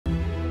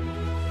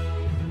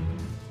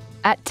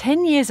At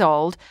 10 years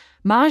old,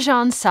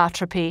 Marjane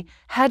Satrapi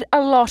had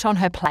a lot on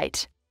her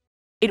plate.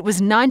 It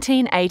was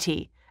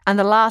 1980, and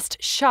the last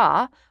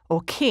Shah,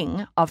 or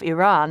king, of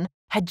Iran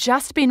had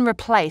just been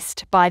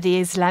replaced by the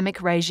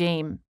Islamic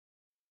regime.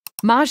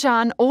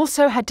 Marjane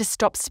also had to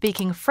stop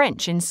speaking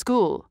French in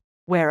school,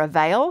 wear a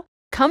veil,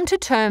 come to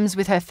terms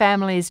with her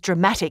family's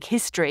dramatic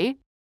history,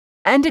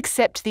 and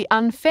accept the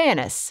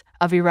unfairness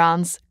of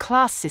Iran's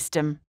class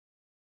system.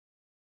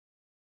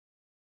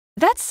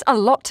 That's a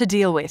lot to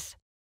deal with.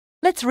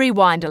 Let's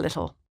rewind a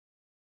little.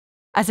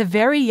 As a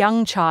very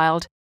young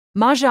child,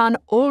 Marjane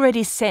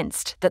already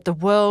sensed that the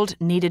world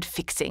needed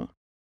fixing.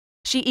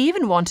 She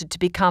even wanted to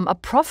become a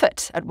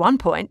prophet at one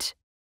point.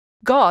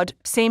 God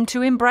seemed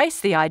to embrace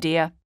the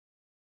idea.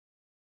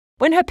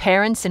 When her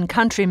parents and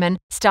countrymen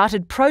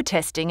started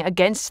protesting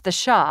against the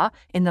Shah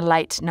in the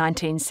late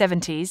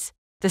 1970s,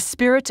 the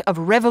spirit of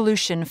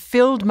revolution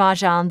filled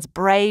Marjane's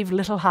brave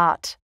little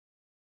heart.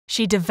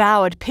 She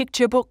devoured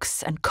picture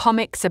books and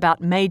comics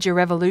about major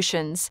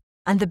revolutions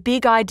and the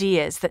big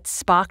ideas that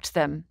sparked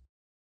them.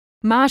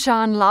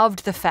 Marjane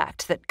loved the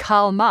fact that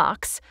Karl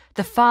Marx,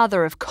 the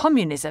father of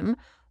communism,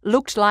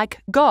 looked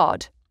like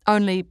God,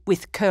 only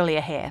with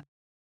curlier hair.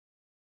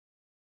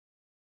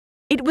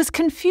 It was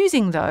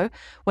confusing, though,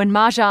 when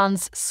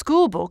Marjane's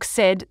schoolbook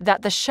said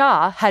that the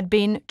Shah had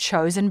been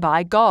chosen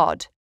by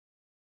God.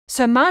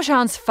 So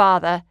Marjane's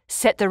father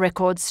set the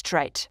record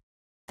straight.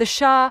 The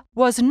Shah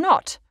was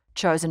not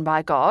chosen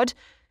by God.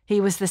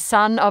 He was the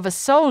son of a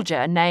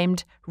soldier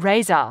named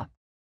Reza.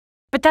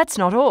 But that's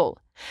not all.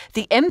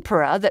 The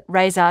emperor that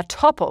Reza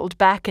toppled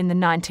back in the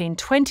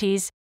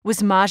 1920s was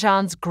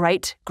Marjane's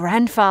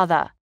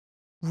great-grandfather.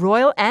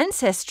 Royal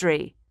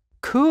ancestry.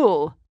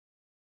 Cool.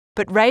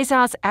 But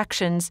Reza's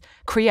actions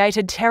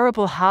created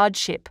terrible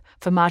hardship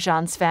for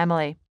Marjane's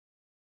family.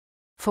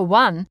 For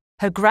one,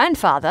 her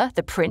grandfather,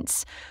 the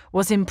prince,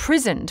 was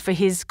imprisoned for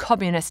his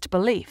communist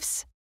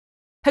beliefs.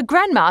 Her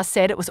grandma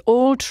said it was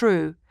all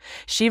true.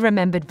 She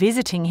remembered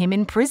visiting him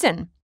in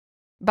prison.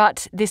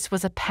 But this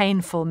was a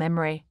painful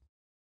memory.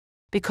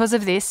 Because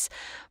of this,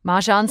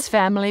 Marjane's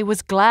family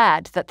was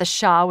glad that the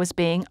Shah was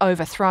being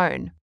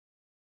overthrown.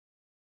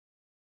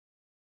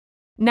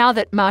 Now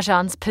that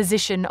Marjane's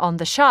position on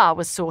the Shah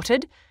was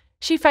sorted,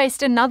 she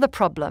faced another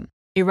problem,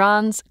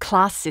 Iran's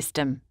class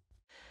system.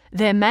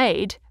 Their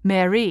maid,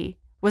 Mary,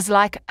 was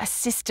like a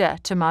sister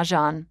to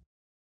Marjane.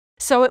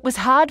 So it was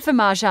hard for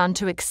Marjane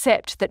to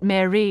accept that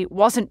Mary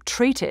wasn't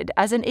treated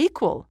as an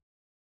equal.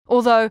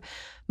 Although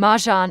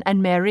Marjane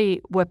and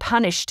Mary were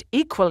punished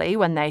equally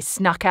when they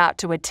snuck out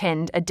to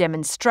attend a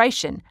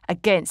demonstration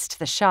against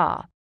the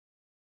Shah.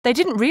 They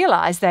didn't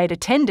realise they'd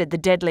attended the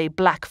deadly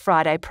Black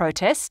Friday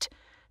protest.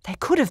 They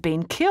could have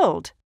been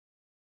killed.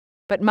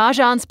 But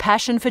Marjane's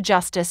passion for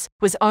justice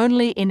was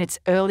only in its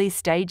early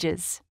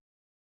stages.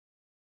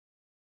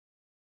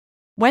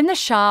 When the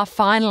Shah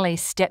finally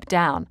stepped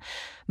down,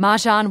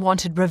 Marjane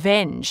wanted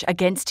revenge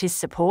against his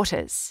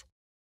supporters.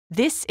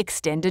 This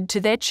extended to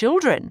their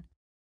children.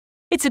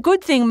 It's a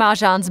good thing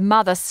Marjane's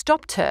mother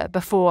stopped her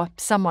before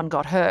someone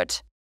got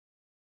hurt.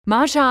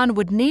 Marjane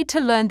would need to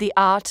learn the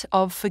art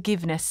of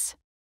forgiveness.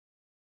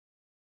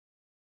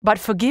 But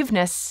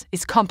forgiveness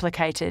is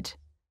complicated,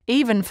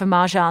 even for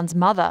Marjane's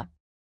mother.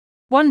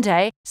 One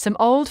day, some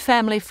old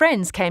family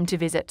friends came to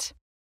visit.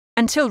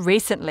 Until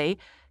recently,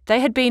 they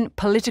had been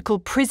political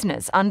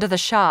prisoners under the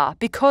Shah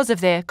because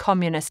of their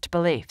communist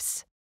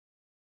beliefs.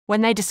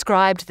 When they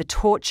described the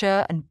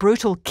torture and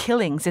brutal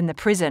killings in the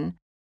prison,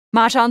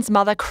 Marjane's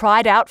mother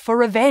cried out for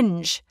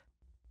revenge.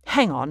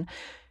 Hang on,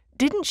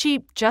 didn't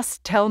she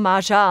just tell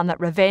Marjane that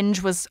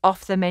revenge was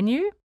off the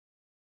menu?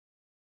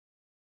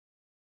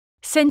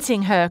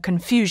 Sensing her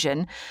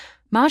confusion,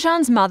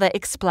 Marjane's mother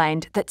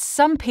explained that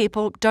some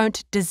people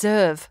don't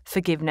deserve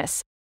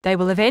forgiveness. They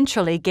will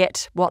eventually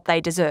get what they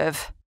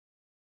deserve.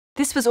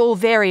 This was all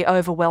very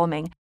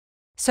overwhelming,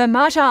 so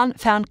Marjane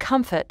found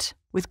comfort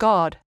with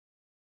God.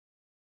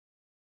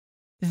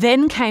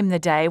 Then came the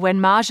day when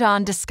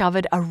Marjane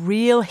discovered a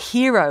real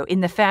hero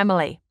in the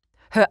family,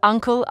 her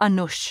uncle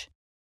Anush.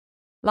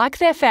 Like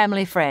their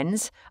family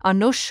friends,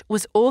 Anush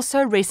was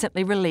also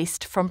recently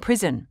released from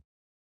prison.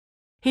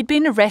 He'd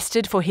been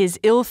arrested for his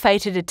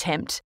ill-fated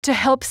attempt to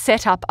help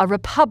set up a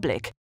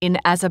republic in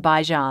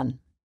Azerbaijan.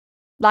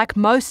 Like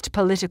most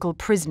political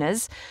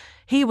prisoners,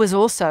 he was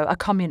also a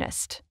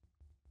communist.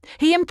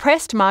 He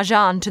impressed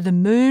Marjane to the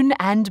moon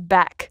and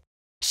back.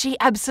 She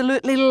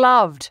absolutely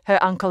loved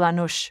her uncle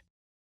Anush.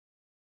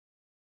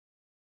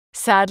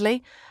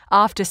 Sadly,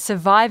 after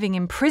surviving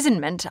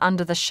imprisonment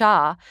under the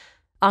Shah,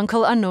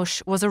 Uncle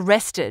Anush was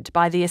arrested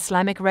by the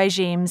Islamic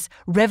regime's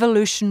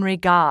Revolutionary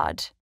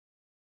Guard.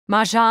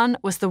 Marjane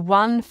was the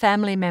one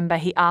family member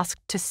he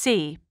asked to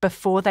see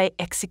before they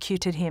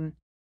executed him.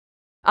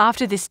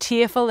 After this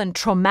tearful and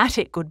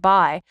traumatic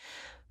goodbye,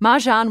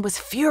 Marjane was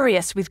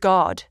furious with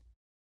God.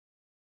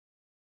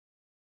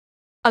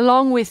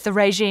 Along with the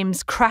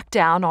regime's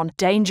crackdown on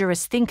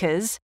dangerous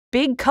thinkers,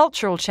 big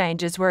cultural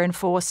changes were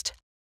enforced.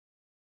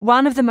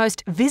 One of the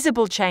most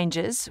visible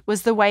changes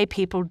was the way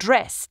people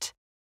dressed.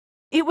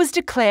 It was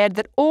declared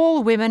that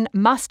all women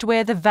must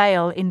wear the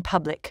veil in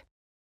public,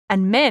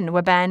 and men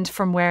were banned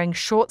from wearing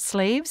short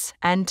sleeves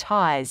and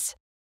ties.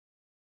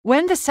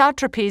 When the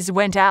Satrapis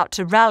went out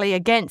to rally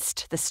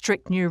against the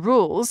strict new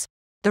rules,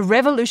 the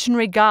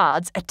Revolutionary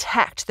Guards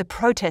attacked the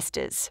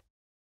protesters.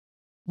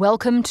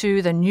 Welcome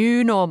to the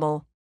new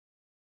normal.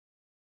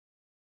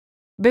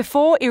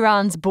 Before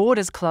Iran's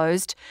borders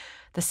closed,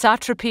 the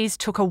Satrapis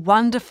took a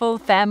wonderful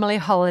family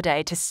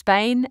holiday to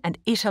Spain and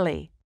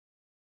Italy.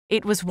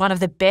 It was one of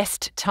the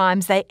best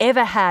times they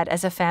ever had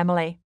as a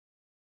family.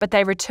 But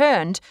they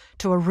returned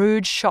to a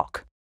rude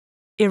shock.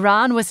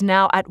 Iran was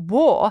now at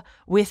war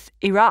with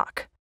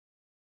Iraq.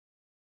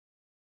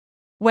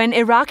 When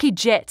Iraqi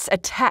jets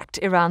attacked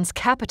Iran's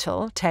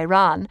capital,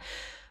 Tehran,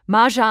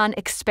 Marjane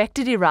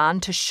expected Iran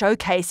to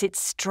showcase its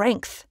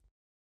strength.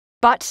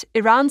 But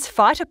Iran's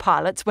fighter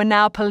pilots were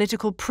now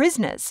political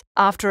prisoners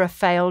after a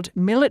failed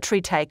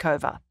military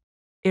takeover.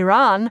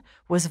 Iran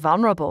was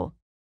vulnerable.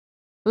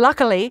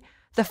 Luckily,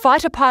 the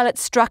fighter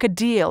pilots struck a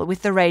deal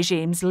with the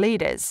regime's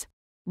leaders.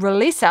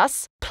 Release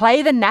us,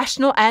 play the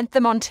national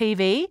anthem on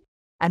TV,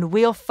 and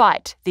we'll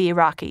fight the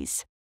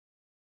Iraqis.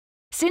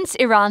 Since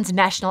Iran's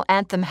national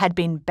anthem had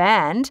been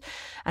banned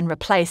and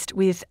replaced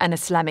with an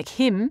Islamic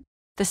hymn,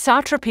 the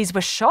Satrapis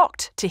were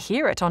shocked to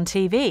hear it on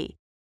TV.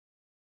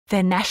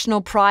 Their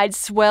national pride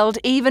swelled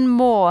even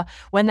more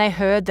when they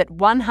heard that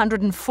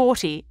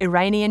 140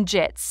 Iranian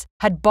jets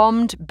had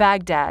bombed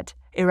Baghdad,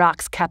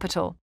 Iraq's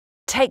capital.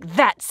 Take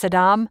that,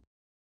 Saddam!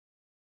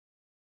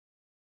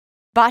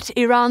 But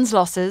Iran's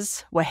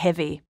losses were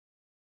heavy.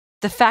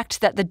 The fact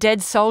that the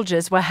dead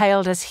soldiers were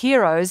hailed as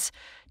heroes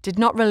did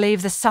not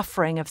relieve the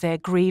suffering of their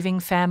grieving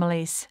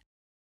families.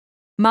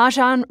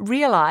 Marjane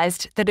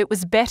realised that it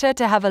was better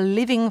to have a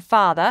living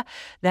father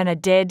than a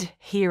dead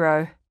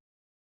hero.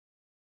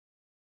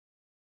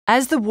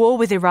 As the war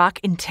with Iraq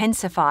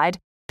intensified,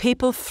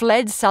 people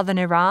fled southern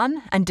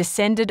Iran and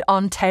descended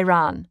on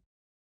Tehran.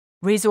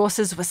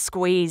 Resources were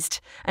squeezed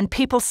and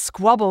people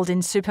squabbled in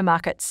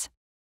supermarkets.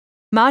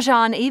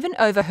 Marjane even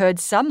overheard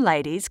some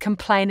ladies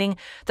complaining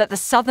that the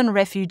southern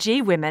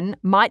refugee women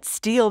might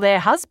steal their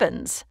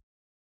husbands.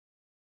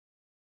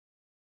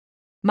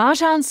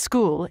 Marjane's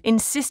school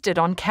insisted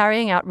on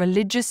carrying out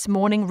religious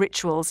mourning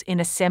rituals in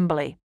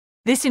assembly.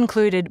 This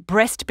included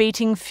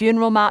breast-beating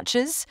funeral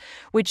marches,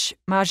 which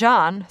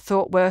Marjane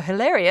thought were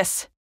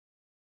hilarious.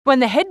 When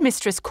the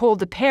headmistress called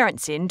the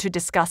parents in to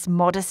discuss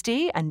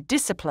modesty and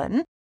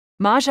discipline,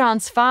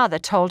 Marjane's father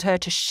told her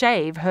to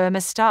shave her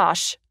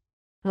moustache.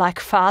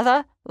 Like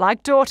father,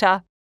 like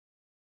daughter.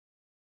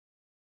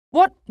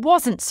 What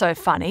wasn't so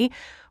funny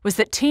was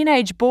that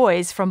teenage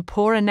boys from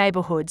poorer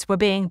neighbourhoods were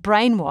being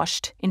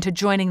brainwashed into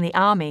joining the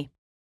army.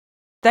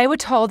 They were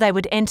told they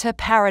would enter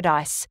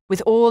paradise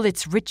with all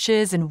its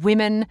riches and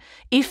women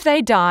if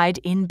they died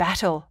in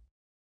battle.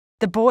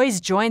 The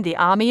boys joined the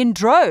army in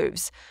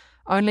droves,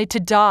 only to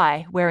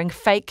die wearing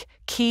fake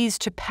keys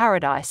to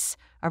paradise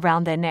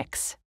around their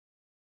necks.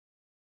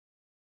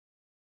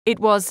 It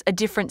was a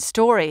different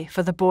story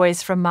for the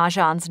boys from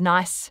Marjane's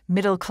nice,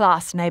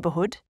 middle-class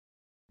neighbourhood.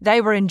 They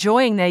were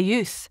enjoying their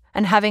youth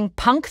and having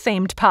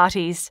punk-themed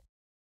parties.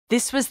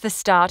 This was the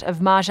start of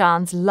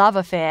Marjane's love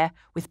affair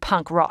with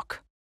punk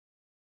rock.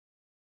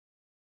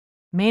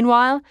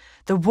 Meanwhile,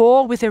 the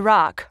war with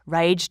Iraq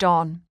raged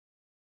on.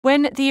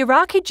 When the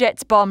Iraqi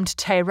jets bombed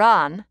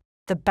Tehran,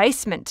 the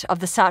basement of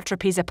the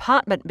Satrapi's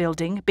apartment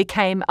building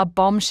became a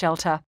bomb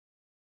shelter.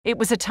 It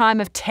was a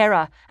time of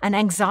terror and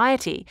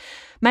anxiety,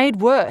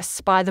 made worse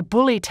by the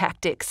bully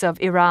tactics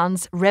of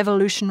Iran's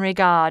Revolutionary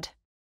Guard.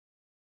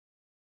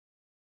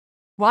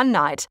 One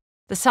night,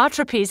 the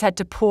Satrapis had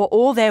to pour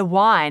all their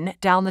wine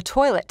down the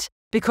toilet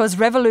because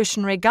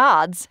Revolutionary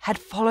Guards had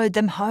followed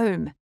them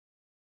home.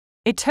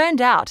 It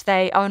turned out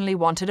they only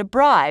wanted a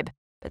bribe,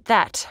 but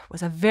that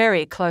was a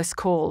very close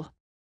call.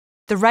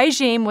 The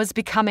regime was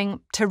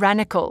becoming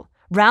tyrannical,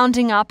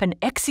 rounding up and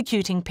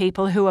executing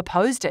people who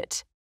opposed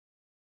it.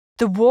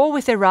 The war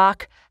with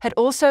Iraq had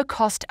also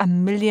cost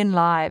 1 million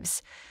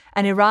lives,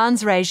 and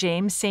Iran's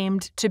regime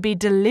seemed to be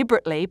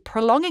deliberately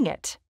prolonging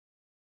it.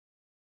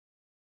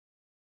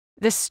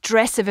 The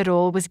stress of it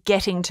all was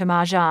getting to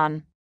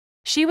Marjane.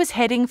 She was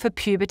heading for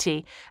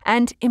puberty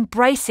and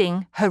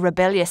embracing her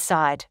rebellious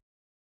side.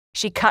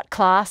 She cut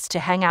class to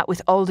hang out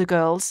with older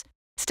girls,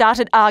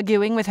 started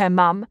arguing with her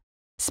mum,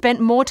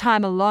 spent more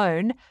time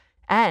alone,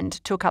 and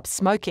took up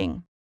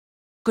smoking.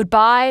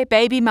 Goodbye,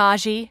 baby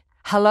Margie.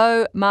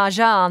 Hello,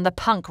 Marjane, the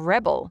punk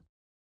rebel.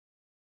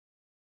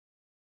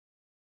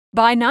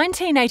 By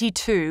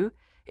 1982,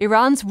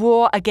 Iran's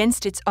war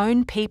against its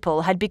own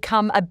people had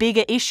become a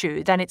bigger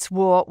issue than its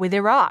war with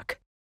Iraq.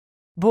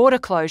 Border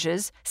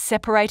closures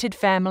separated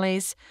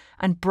families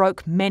and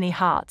broke many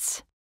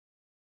hearts.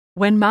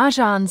 When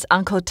Marjane's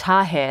uncle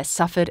Taher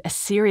suffered a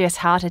serious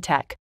heart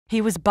attack,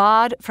 he was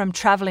barred from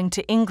travelling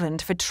to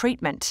England for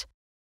treatment.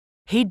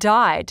 He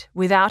died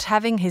without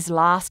having his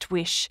last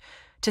wish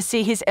to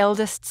see his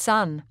eldest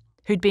son,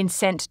 who'd been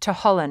sent to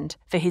Holland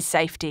for his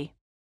safety.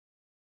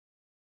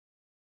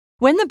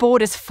 When the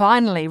borders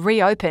finally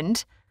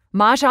reopened,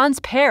 Marjane's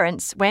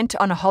parents went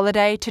on a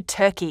holiday to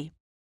Turkey.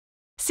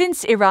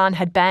 Since Iran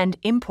had banned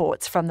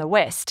imports from the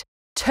West,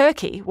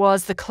 Turkey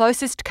was the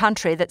closest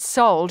country that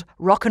sold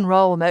rock and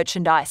roll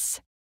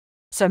merchandise.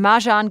 So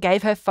Marjane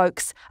gave her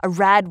folks a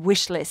rad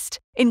wish list,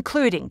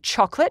 including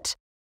chocolate,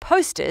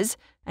 posters,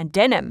 and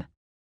denim.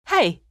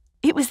 Hey,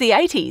 it was the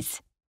 80s.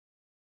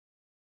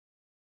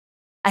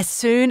 As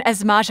soon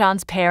as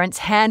Marjane's parents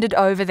handed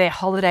over their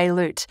holiday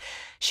loot,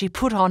 she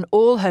put on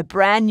all her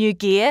brand new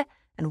gear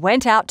and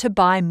went out to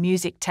buy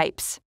music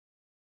tapes.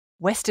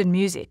 Western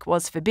music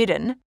was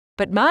forbidden,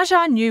 but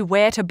Marjane knew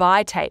where to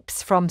buy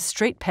tapes from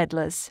street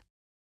peddlers.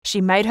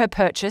 She made her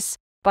purchase,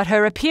 but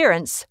her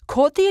appearance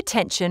caught the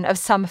attention of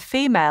some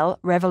female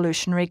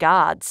Revolutionary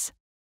Guards.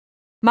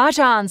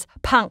 Marjane's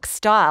punk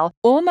style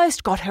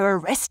almost got her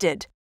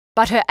arrested,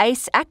 but her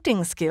ace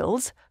acting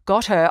skills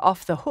got her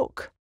off the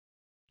hook.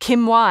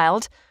 Kim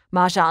Wilde,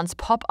 Marjane's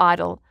pop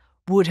idol,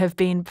 would have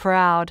been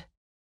proud.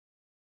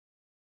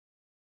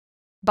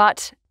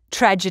 But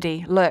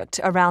tragedy lurked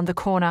around the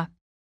corner.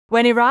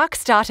 When Iraq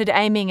started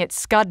aiming its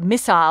Scud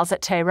missiles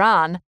at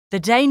Tehran, the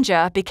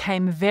danger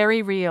became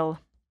very real.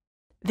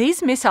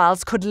 These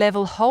missiles could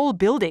level whole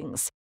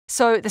buildings,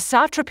 so the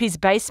Satrapi's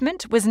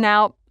basement was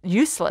now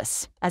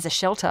useless as a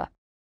shelter.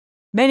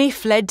 Many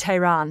fled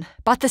Tehran,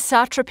 but the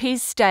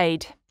Satrapis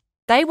stayed.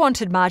 They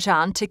wanted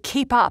Marjane to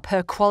keep up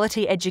her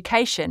quality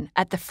education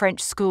at the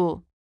French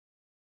school.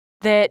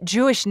 Their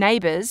Jewish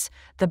neighbours,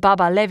 the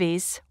Baba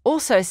Levis,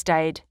 also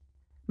stayed.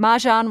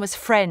 Marjane was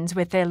friends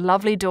with their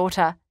lovely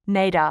daughter,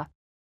 Neda.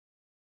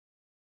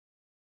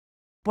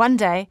 One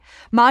day,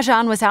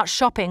 Marjane was out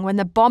shopping when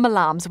the bomb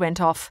alarms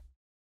went off.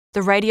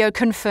 The radio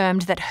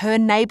confirmed that her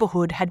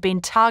neighbourhood had been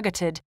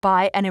targeted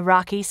by an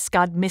Iraqi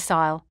Scud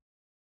missile.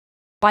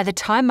 By the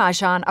time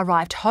Marjane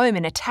arrived home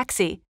in a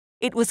taxi,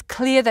 it was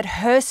clear that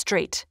her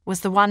street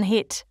was the one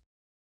hit.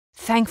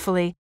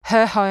 Thankfully,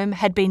 her home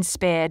had been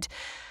spared,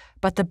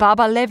 but the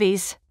Baba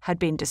Levis had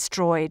been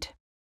destroyed.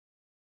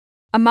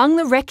 Among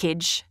the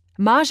wreckage,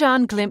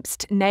 Marjane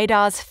glimpsed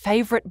Neda's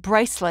favourite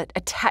bracelet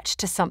attached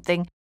to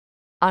something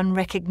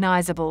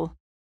unrecognisable.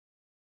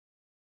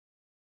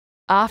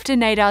 After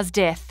Neda's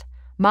death,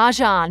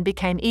 Marjane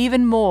became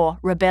even more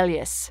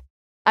rebellious.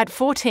 At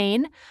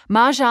 14,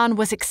 Marjane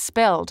was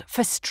expelled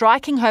for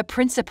striking her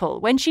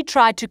principal when she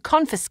tried to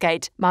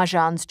confiscate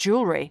Marjane's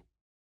jewellery.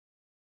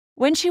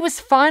 When she was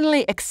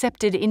finally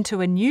accepted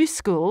into a new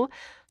school,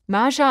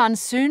 Marjane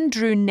soon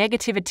drew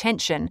negative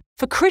attention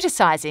for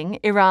criticising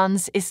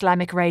Iran's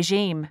Islamic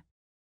regime.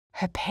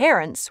 Her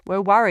parents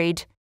were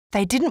worried.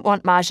 They didn't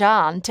want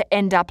Marjane to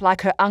end up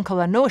like her uncle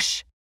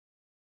Anush.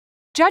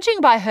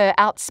 Judging by her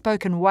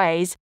outspoken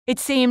ways, it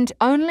seemed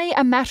only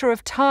a matter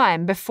of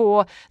time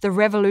before the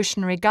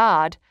Revolutionary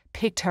Guard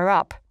picked her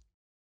up.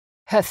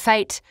 Her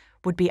fate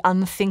would be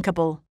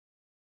unthinkable.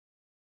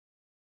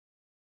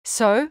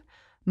 So,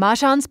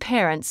 Marjane's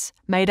parents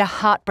made a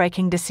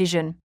heartbreaking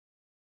decision.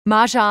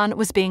 Marjane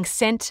was being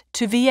sent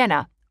to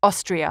Vienna,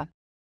 Austria.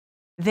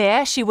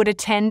 There she would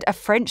attend a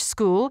French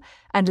school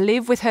and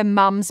live with her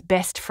mum's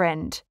best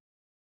friend.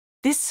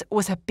 This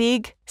was a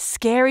big,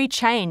 scary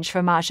change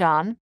for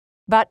Marjane,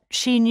 but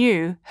she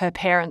knew her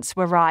parents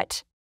were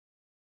right.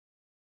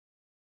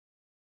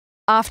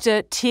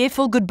 After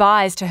tearful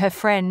goodbyes to her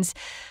friends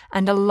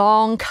and a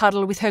long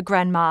cuddle with her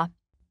grandma,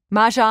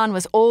 Marjane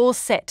was all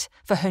set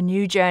for her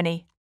new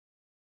journey.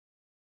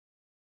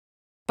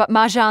 But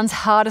Marjane's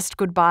hardest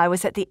goodbye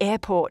was at the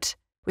airport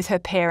with her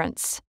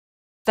parents.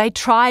 They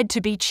tried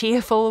to be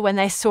cheerful when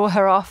they saw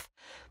her off.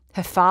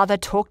 Her father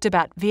talked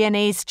about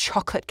Viennese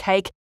chocolate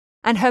cake,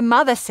 and her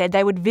mother said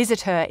they would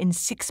visit her in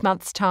 6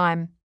 months'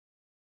 time.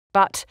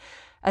 But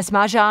as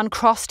Marjane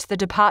crossed the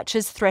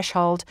departure's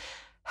threshold,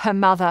 her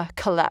mother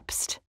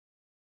collapsed.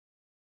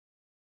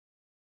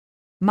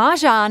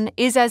 Marjane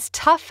is as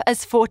tough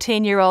as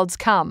 14-year-olds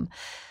come,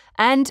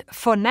 and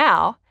for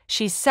now,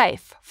 she's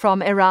safe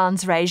from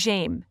Iran's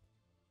regime.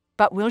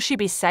 But will she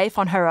be safe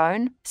on her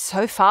own,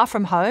 so far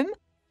from home?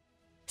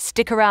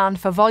 Stick around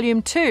for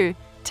Volume 2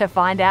 to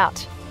find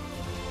out.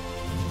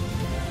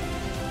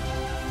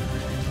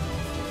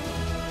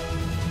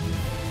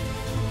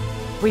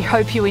 We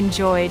hope you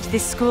enjoyed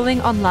this Schooling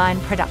Online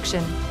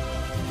production.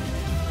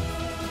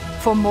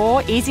 For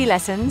more easy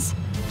lessons,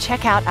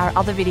 check out our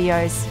other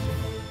videos.